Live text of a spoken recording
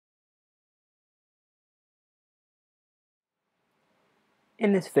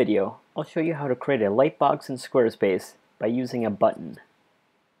In this video, I'll show you how to create a lightbox in Squarespace by using a button.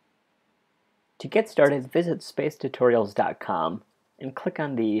 To get started, visit spacetutorials.com and click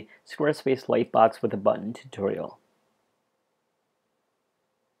on the Squarespace Lightbox with a button tutorial.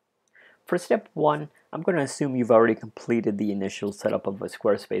 For step 1, I'm going to assume you've already completed the initial setup of a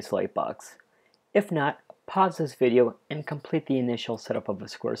Squarespace Lightbox. If not, pause this video and complete the initial setup of a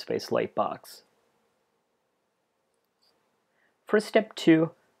Squarespace Lightbox. For step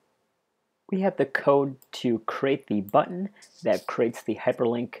 2, we have the code to create the button that creates the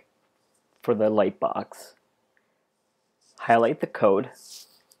hyperlink for the lightbox. Highlight the code,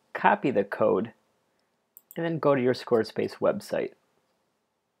 copy the code, and then go to your Squarespace website.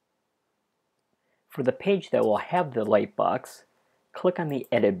 For the page that will have the lightbox, click on the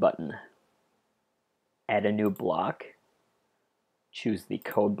Edit button. Add a new block, choose the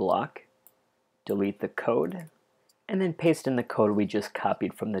code block, delete the code, and then paste in the code we just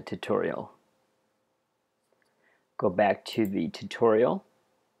copied from the tutorial. Go back to the tutorial,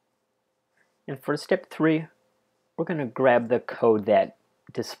 and for step 3, we're going to grab the code that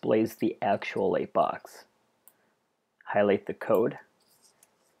displays the actual lightbox. Highlight the code,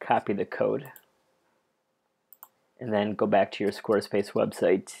 copy the code, and then go back to your Squarespace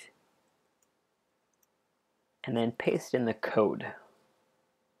website, and then paste in the code.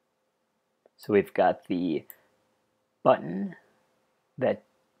 So we've got the button that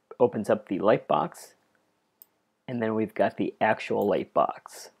opens up the lightbox, and then we've got the actual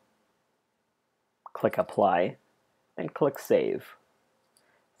lightbox. Click Apply, and click Save.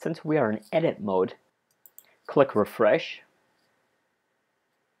 Since we are in Edit mode, click Refresh.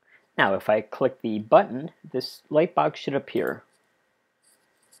 Now if I click the button, this lightbox should appear.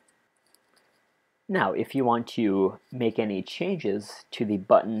 Now if you want to make any changes to the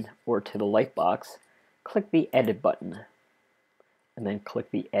button or to the lightbox, click the Edit button, and then click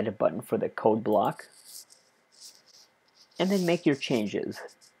the Edit button for the code block, and then make your changes.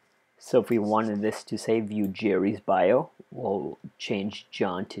 So if we wanted this to say View Jerry's Bio, we'll change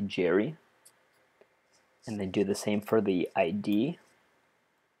John to Jerry, and then do the same for the ID.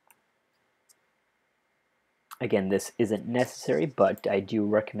 Again, this isn't necessary, but I do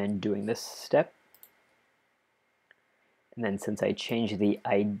recommend doing this step. And then since I changed the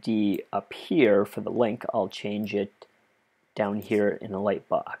ID up here for the link, I'll change it down here in the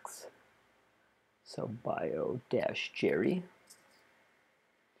lightbox. So bio-Jerry.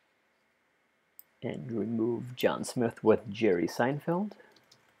 And remove John Smith with Jerry Seinfeld.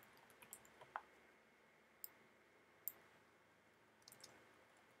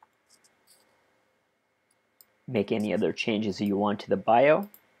 Make any other changes you want to the bio. And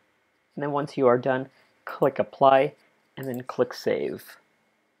then once you are done, click Apply, and then click Save.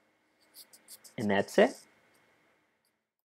 And that's it.